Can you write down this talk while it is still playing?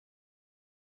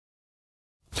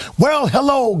Well,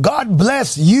 hello. God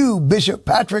bless you, Bishop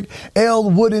Patrick L.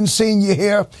 Wooden Sr.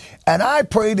 here. And I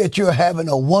pray that you're having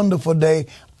a wonderful day.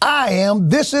 I am.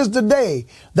 This is the day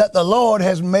that the Lord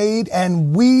has made,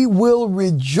 and we will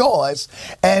rejoice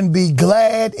and be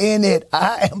glad in it.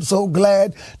 I am so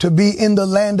glad to be in the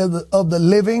land of the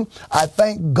living. I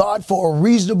thank God for a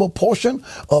reasonable portion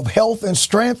of health and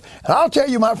strength. And I'll tell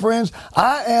you, my friends,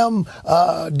 I am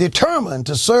determined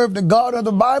to serve the God of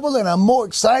the Bible, and I'm more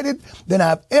excited than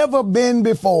I've ever been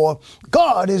before.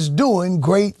 God is doing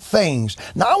great things.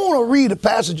 Now, I want to read a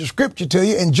passage of scripture to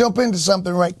you and jump into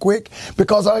something right quick,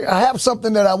 because I have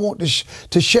something that I want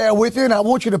to share with you, and I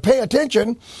want you to pay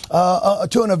attention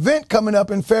to an event coming up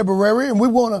in February, and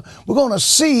we're going to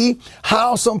see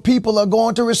how some people are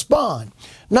going to respond.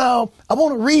 Now, I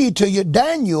want to read to you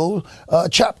Daniel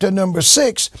chapter number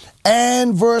 6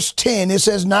 and verse 10. It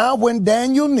says, "Now when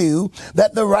Daniel knew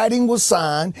that the writing was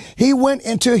signed, he went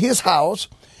into his house,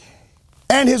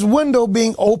 and his window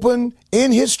being open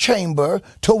in his chamber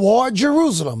toward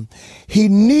Jerusalem, he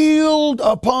kneeled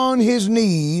upon his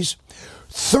knees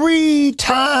 3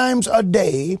 times a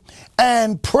day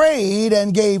and prayed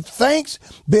and gave thanks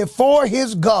before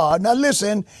his God." Now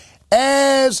listen,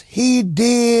 "as he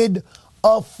did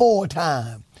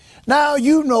aforetime." Now,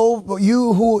 you know,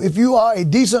 if you are a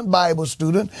decent Bible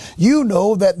student, you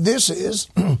know that this is,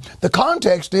 the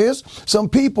context is, some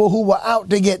people who were out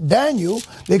to get Daniel,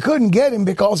 they couldn't get him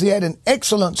because he had an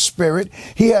excellent spirit.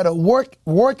 He had a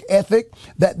work ethic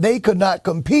that they could not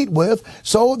compete with.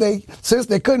 So since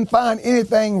they couldn't find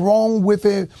anything wrong with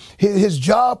his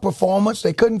job performance,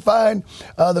 they couldn't find,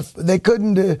 they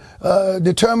couldn't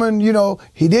determine,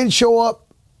 he didn't show up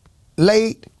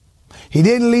late. He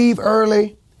didn't leave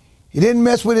early. He didn't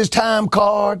mess with his time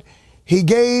card. He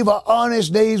gave an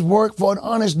honest day's work for an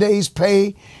honest day's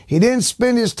pay. He didn't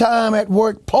spend his time at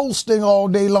work posting all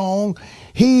day long.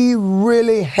 He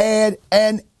really had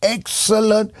an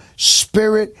excellent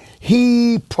spirit.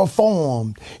 He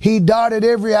performed. He dotted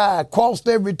every I, crossed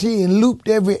every T, and looped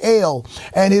every L.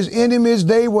 And his enemies,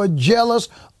 they were jealous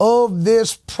of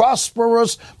this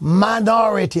prosperous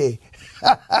minority.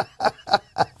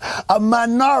 A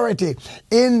minority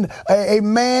in a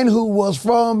man who was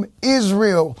from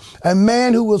Israel, a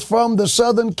man who was from the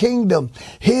southern kingdom,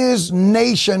 his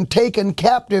nation taken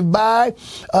captive by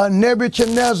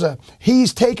Nebuchadnezzar.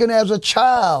 He's taken as a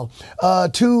child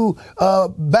to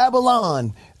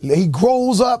Babylon. He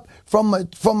grows up from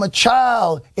a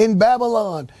child in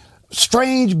Babylon.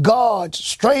 Strange gods,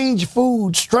 strange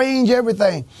food, strange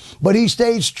everything. But he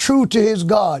stays true to his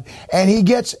God, and he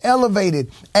gets elevated,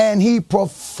 and he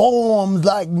performs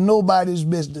like nobody's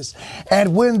business.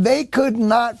 And when they could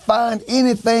not find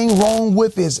anything wrong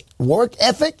with his work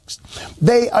ethics,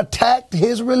 they attacked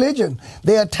his religion.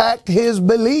 They attacked his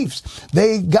beliefs.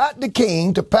 They got the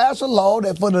king to pass a law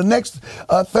that for the next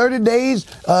 30 days,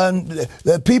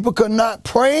 the people could not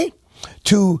pray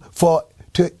to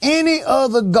any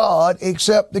other god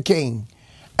except the king.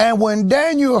 And when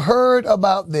Daniel heard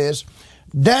about this,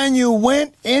 Daniel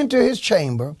went into his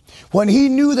chamber when he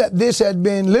knew that this had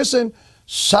been, listen,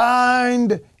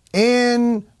 signed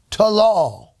into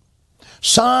law.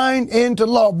 Signed into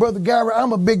law. Brother Gary,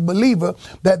 I'm a big believer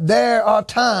that there are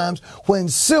times when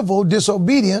civil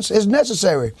disobedience is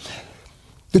necessary.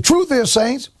 The truth is,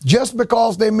 saints, just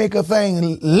because they make a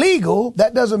thing legal,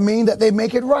 that doesn't mean that they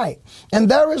make it right. And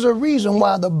there is a reason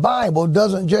why the Bible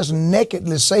doesn't just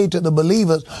nakedly say to the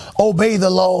believers, obey the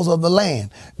laws of the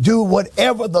land. Do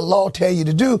whatever the law tell you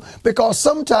to do, because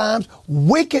sometimes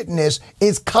wickedness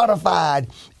is codified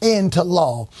into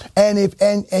law. And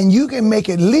you can make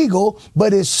it legal,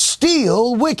 but it's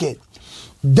still wicked.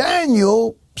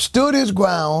 Daniel stood his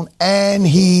ground and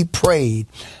he prayed.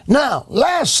 Now,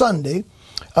 last Sunday,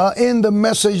 in the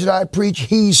message that I preach,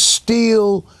 He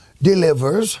Still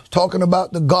Delivers, talking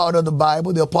about the God of the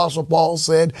Bible, the Apostle Paul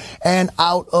said, "And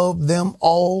out of them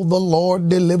all the Lord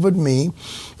delivered me."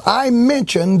 I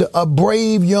mentioned a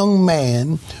brave young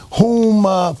man whom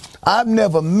I've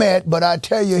never met, but I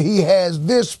tell you, he has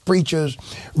this preacher's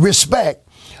respect.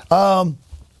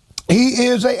 He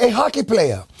is a hockey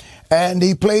player, and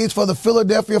he plays for the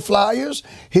Philadelphia Flyers.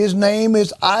 His name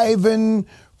is Ivan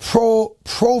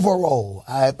Provorov.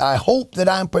 I hope that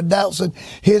I'm pronouncing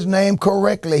his name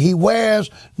correctly. He wears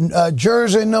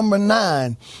jersey number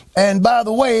 9. And by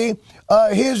the way,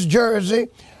 his jersey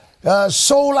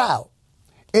sold out.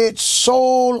 It's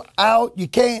sold out. You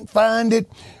can't find it.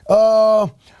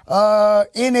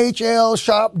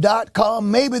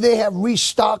 NHLshop.com. Maybe they have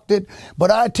restocked it, but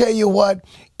I tell you what,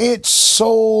 it's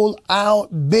sold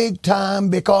out big time,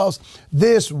 because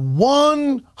this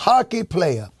one hockey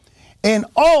player in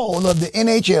all of the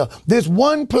NHL. This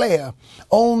one player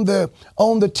on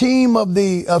the team of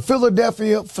the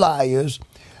Philadelphia Flyers,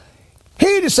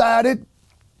 he decided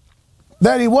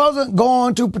that he wasn't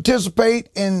going to participate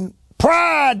in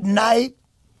Pride Night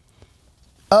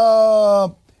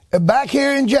back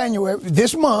here in January,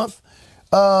 this month,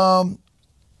 and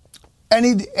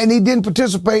he didn't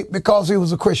participate because he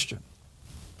was a Christian.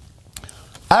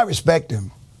 I respect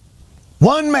him.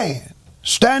 One man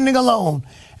standing alone.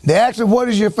 They asked him, what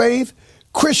is your faith?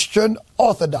 Christian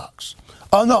Orthodox.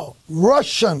 Oh no,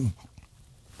 Russian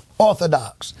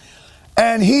Orthodox.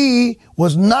 And he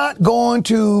was not going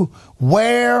to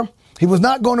he was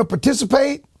not going to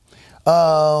participate.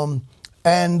 On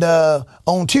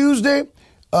Tuesday,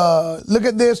 look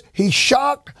at this, he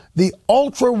shocked the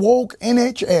ultra woke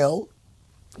NHL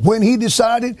when he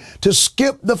decided to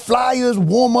skip the Flyers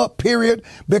warm-up period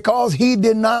because he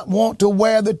did not want to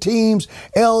wear the team's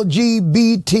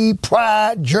LGBT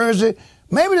pride jersey.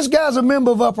 Maybe this guy's a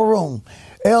member of Upper Room.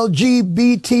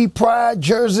 LGBT pride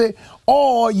jersey,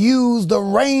 or use the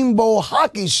rainbow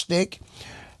hockey stick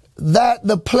that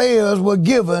the players were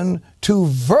given to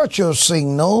virtue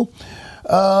signal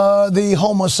the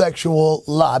homosexual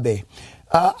lobby.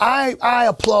 I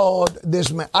applaud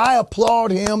this man. I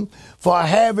applaud him for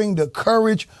having the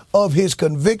courage of his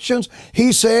convictions.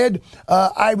 He said,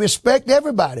 I respect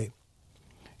everybody.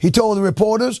 He told the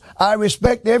reporters, I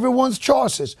respect everyone's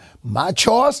choices. My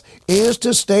choice is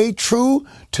to stay true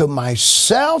to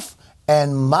myself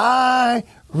and my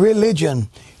religion.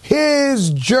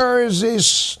 His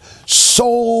jersey's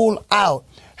sold out.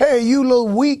 Hey, you little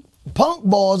weak punk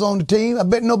boys on the team, I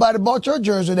bet nobody bought your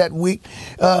jersey that week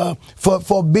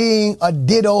for being a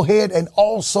ditto head and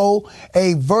also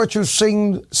a virtue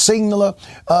signaler,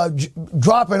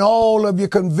 dropping all of your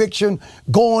conviction,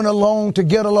 going along to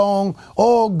get along.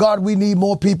 Oh, God, we need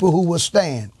more people who will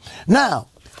stand. Now,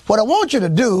 what I want you to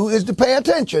do is to pay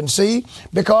attention, see,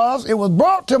 because it was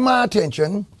brought to my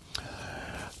attention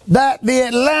that the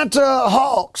Atlanta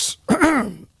Hawks,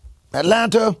 the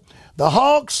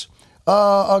Hawks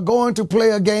are going to play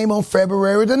a game on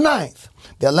February the 9th.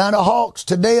 The Atlanta Hawks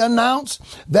today announced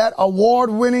that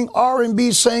award-winning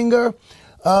R&B singer,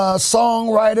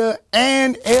 songwriter,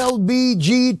 and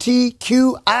LGBTQIA+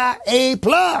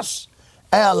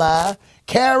 ally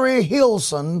Carrie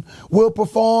Hilson will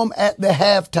perform at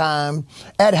halftime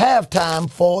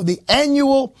for the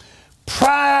annual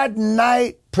Pride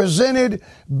Night presented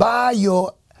by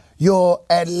your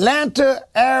Atlanta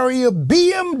area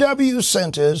BMW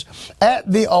centers at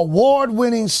the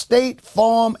award-winning State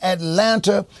Farm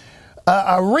Atlanta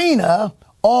Arena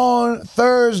on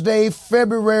Thursday,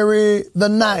 February the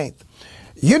 9th.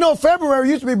 You know, February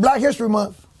used to be Black History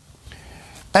Month.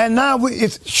 And now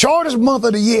it's the shortest month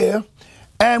of the year.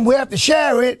 And we have to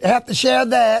share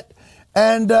that.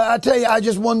 And I tell you, I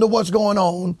just wonder what's going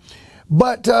on.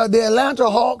 But the Atlanta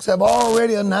Hawks have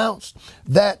already announced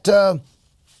that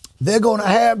they're going to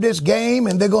have this game,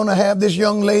 and they're going to have this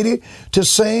young lady to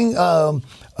sing.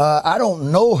 I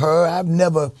don't know her. I've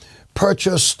never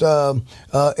purchased, to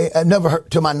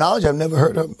my knowledge, I've never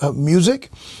heard her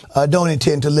music. I don't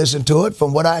intend to listen to it.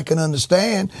 From what I can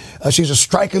understand, she's a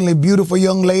strikingly beautiful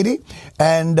young lady,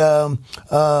 and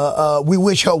we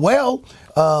wish her well.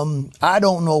 I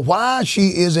don't know why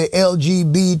she is a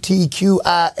LGBTQIA+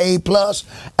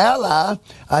 ally.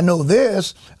 I know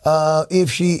this.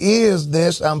 If she is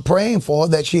this, I'm praying for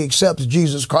that she accepts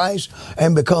Jesus Christ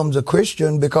and becomes a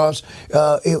Christian, because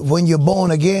when you're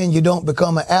born again, you don't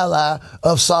become an ally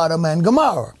of Sodom and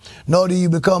Gomorrah, nor do you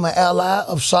become an ally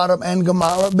of Sodom and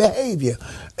Gomorrah behavior.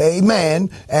 Amen.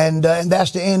 And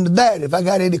that's the end of that. If I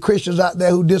got any Christians out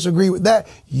there who disagree with that,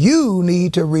 you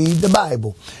need to read the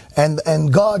Bible.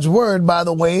 And God's word, by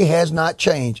the way, has not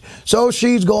changed. So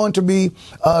she's going to be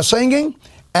singing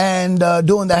and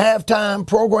doing the halftime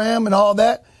program and all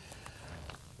that.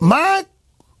 My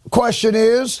question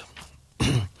is,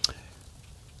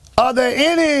 are there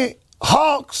any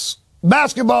Hawks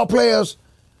basketball players,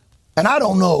 and I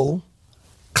don't know,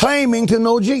 claiming to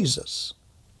know Jesus?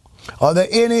 Are there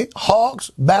any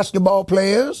Hawks basketball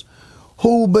players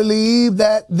who believe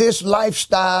that this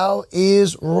lifestyle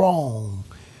is wrong?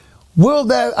 Will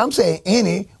there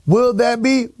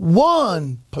be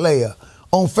one player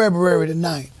on February the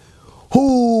 9th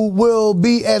who will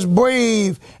be as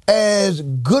brave as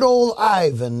good old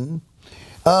Ivan,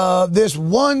 this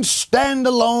one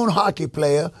standalone hockey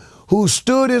player who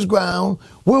stood his ground?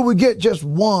 Will we get just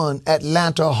one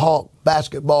Atlanta Hawk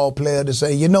basketball player to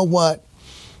say, you know what,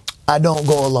 I don't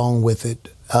go along with it?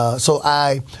 So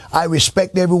I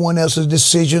respect everyone else's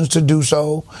decisions to do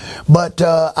so, but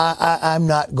I'm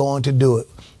not going to do it.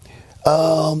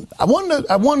 I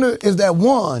wonder, is there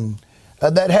one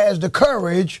that has the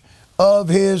courage of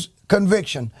his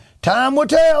conviction? Time will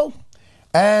tell,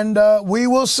 and we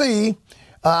will see.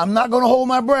 I'm not going to hold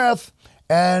my breath,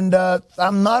 and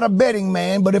I'm not a betting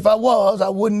man, but if I was, I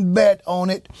wouldn't bet on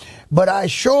it. But I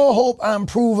sure hope I'm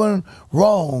proven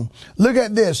wrong. Look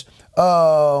at this.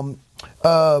 To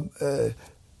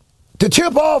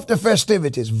tip off the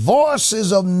festivities,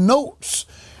 Voices of Notes,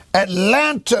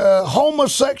 Atlanta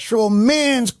homosexual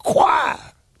men's choir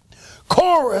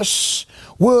chorus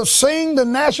will sing the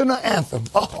national anthem.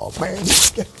 Oh, man.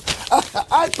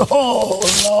 Oh,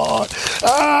 Lord.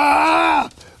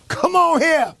 Come on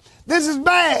here. This is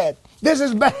bad. This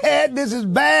is bad. This is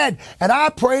bad. And I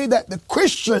pray that the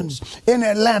Christians in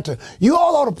Atlanta, you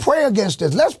all ought to pray against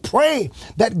this. Let's pray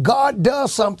that God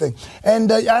does something.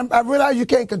 And I realize you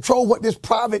can't control what this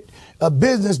private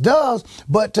business does,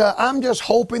 but I'm just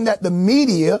hoping that the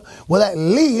media will at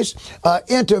least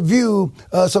interview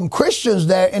some Christians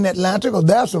there in Atlanta, because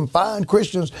there are some fine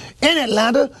Christians in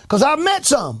Atlanta, because I've met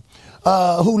some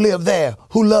who live there,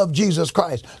 who love Jesus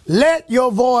Christ. Let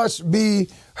your voice be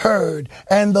heard,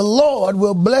 and the Lord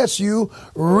will bless you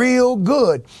real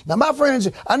good. Now, my friends,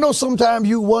 I know sometimes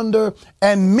you wonder,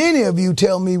 and many of you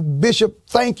tell me, Bishop,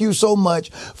 thank you so much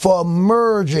for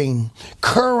merging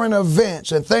current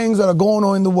events and things that are going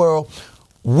on in the world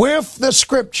with the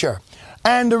scripture.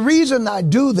 And the reason I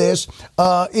do this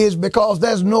is because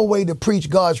there's no way to preach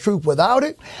God's truth without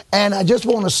it. And I just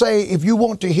want to say, if you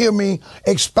want to hear me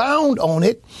expound on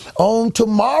it, on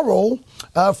tomorrow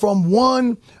from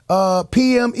 1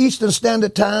 p.m. Eastern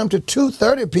Standard Time to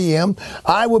 2:30 p.m.,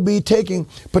 I will be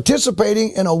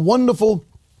participating in a wonderful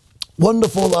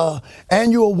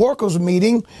annual workers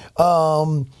meeting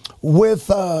with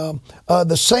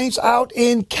the saints out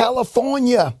in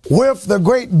California with the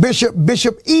great Bishop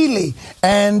Ely.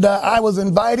 And I was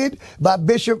invited by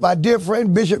my dear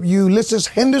friend, Bishop Ulysses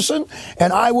Henderson,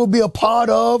 and I will be a part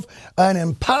of an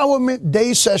empowerment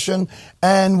day session.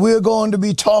 And we're going to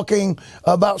be talking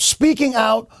about speaking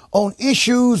out on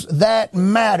issues that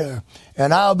matter.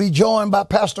 And I'll be joined by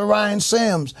Pastor Ryan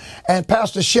Sims and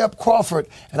Pastor Shep Crawford.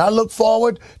 And I look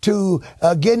forward to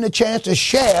getting a chance to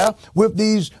share with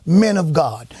these men of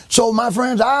God. So, my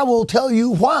friends, I will tell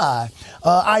you why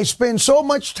I spend so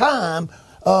much time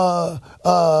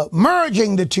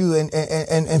merging the two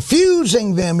and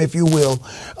fusing them, if you will.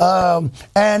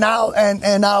 And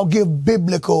I'll give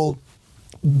biblical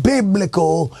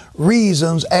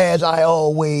reasons, as I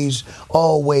always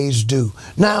do.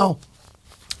 Now,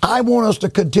 I want us to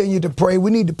continue to pray. We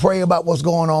need to pray about what's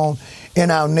going on in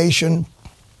our nation.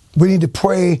 We need to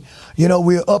pray. You know,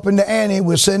 we're up in the ante.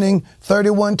 We're sending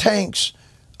 31 tanks,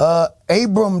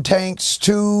 Abram tanks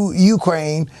to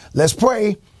Ukraine. Let's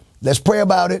pray. Let's pray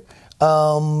about it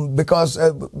because,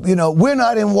 you know, we're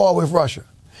not in war with Russia.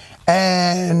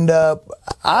 And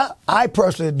I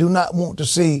personally do not want to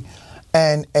see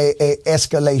an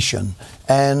escalation.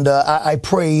 And I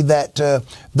pray that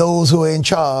those who are in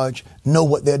charge know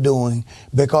what they're doing,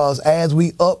 because as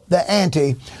we up the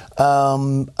ante,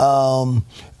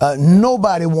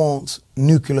 nobody wants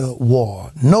nuclear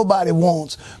war. Nobody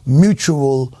wants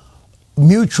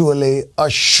mutually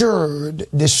assured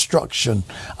destruction.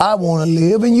 I want to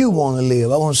live and you want to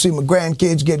live. I want to see my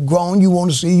grandkids get grown. You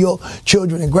want to see your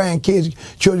children and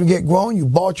children get grown. You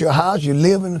bought your house. You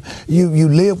live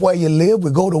where you live.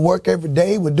 We go to work every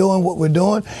day. We're doing what we're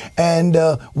doing. And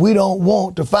we don't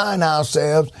want to find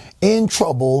ourselves in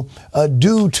trouble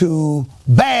due to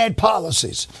bad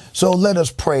policies. So let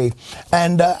us pray.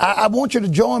 And I want you to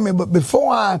join me. But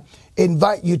before I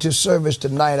invite you to service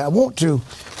tonight, I want to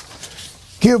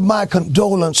give my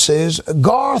condolences.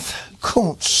 Garth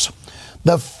Kuntz,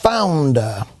 the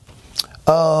founder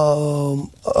of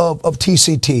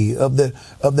TCT, of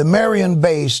the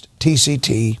Marion-based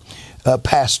TCT,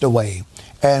 passed away.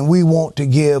 And we want to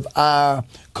give our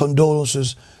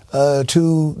condolences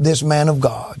to this man of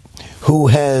God who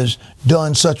has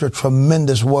done such a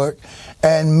tremendous work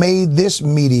and made this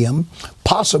medium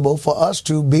possible for us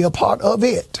to be a part of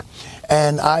it.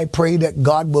 And I pray that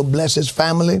God will bless his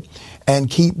family and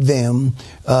keep them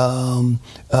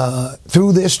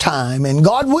through this time. And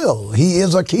God will. He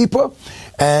is a keeper,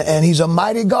 and he's a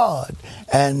mighty God.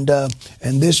 And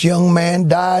this young man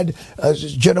died,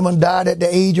 this gentleman died at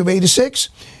the age of 86.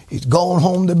 He's gone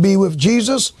home to be with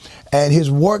Jesus, and his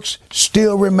works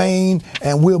still remain,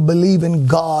 and we'll believe in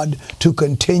God to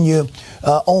continue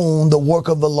on the work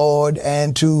of the Lord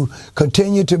and to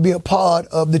continue to be a part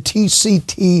of the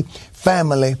TCT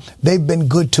family. They've been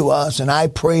good to us, and I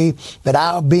pray that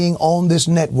our being on this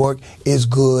network is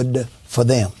good for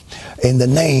them in the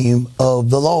name of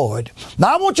the Lord.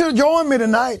 Now, I want you to join me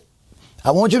tonight.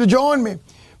 I want you to join me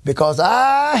because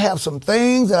I have some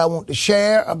things that I want to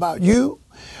share about you.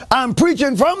 I'm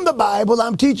preaching from the Bible.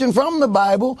 I'm teaching from the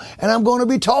Bible, and I'm going to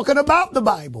be talking about the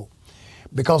Bible.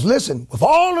 Because listen, with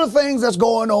all the things that's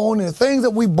going on and the things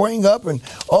that we bring up and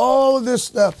all of this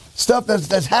stuff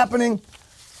that's happening,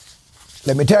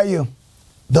 let me tell you,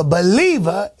 the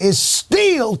believer is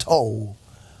still told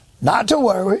not to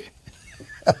worry,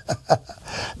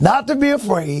 not to be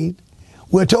afraid.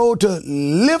 We're told to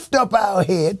lift up our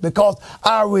head because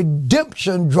our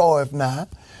redemption draweth nigh.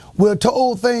 We're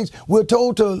told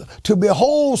to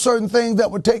behold certain things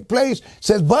that would take place. It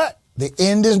says, but the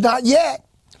end is not yet.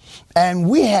 And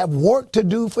we have work to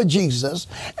do for Jesus,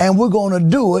 and we're going to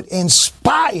do it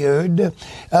inspired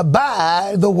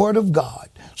by the Word of God.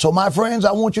 So, my friends,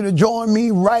 I want you to join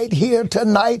me right here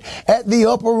tonight at the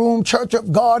Upper Room Church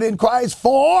of God in Christ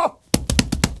for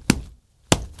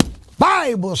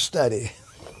Bible study.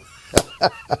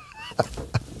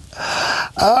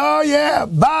 Oh yeah,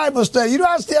 Bible study. You know,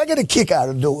 I get a kick out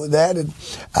of doing that. And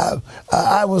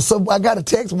I got a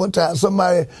text one time.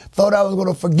 Somebody thought I was going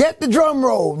to forget the drum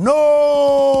roll.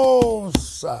 No,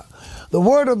 sir. The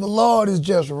word of the Lord is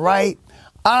just right.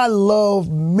 I love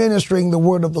ministering the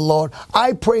word of the Lord.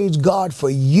 I praise God for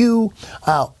you,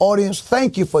 our audience.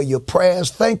 Thank you for your prayers.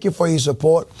 Thank you for your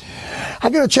support. I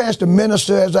get a chance to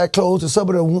minister as I close to some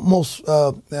of the most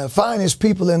finest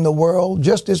people in the world.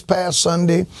 Just this past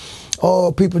Sunday,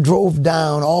 people drove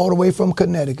down all the way from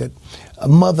Connecticut, a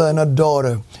mother and a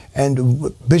daughter.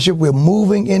 And Bishop, we're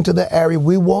moving into the area.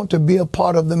 We want to be a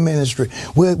part of the ministry.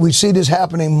 We see this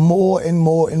happening more and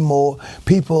more and more.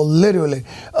 People literally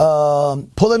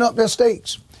pulling up their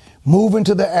stakes, moving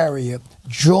to the area,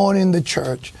 joining the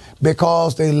church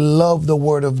because they love the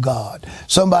word of God.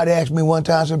 Somebody asked me one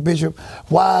time, said, Bishop,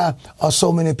 why are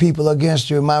so many people against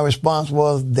you? My response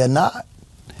was, they're not.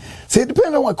 See, it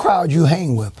depends on what crowd you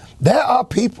hang with. There are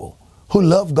people who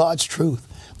love God's truth.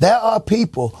 There are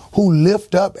people who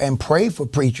lift up and pray for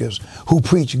preachers who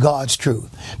preach God's truth.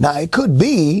 Now, it could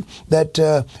be that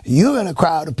you're in a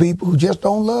crowd of people who just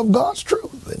don't love God's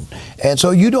truth. And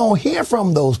so you don't hear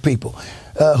from those people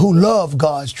who love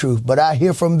God's truth. But I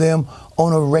hear from them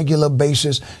on a regular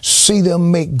basis, see them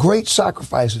make great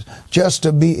sacrifices just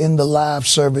to be in the live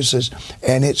services.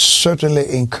 And it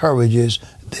certainly encourages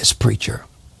this preacher.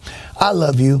 I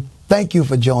love you. Thank you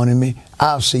for joining me.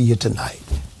 I'll see you tonight.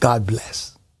 God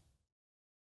bless.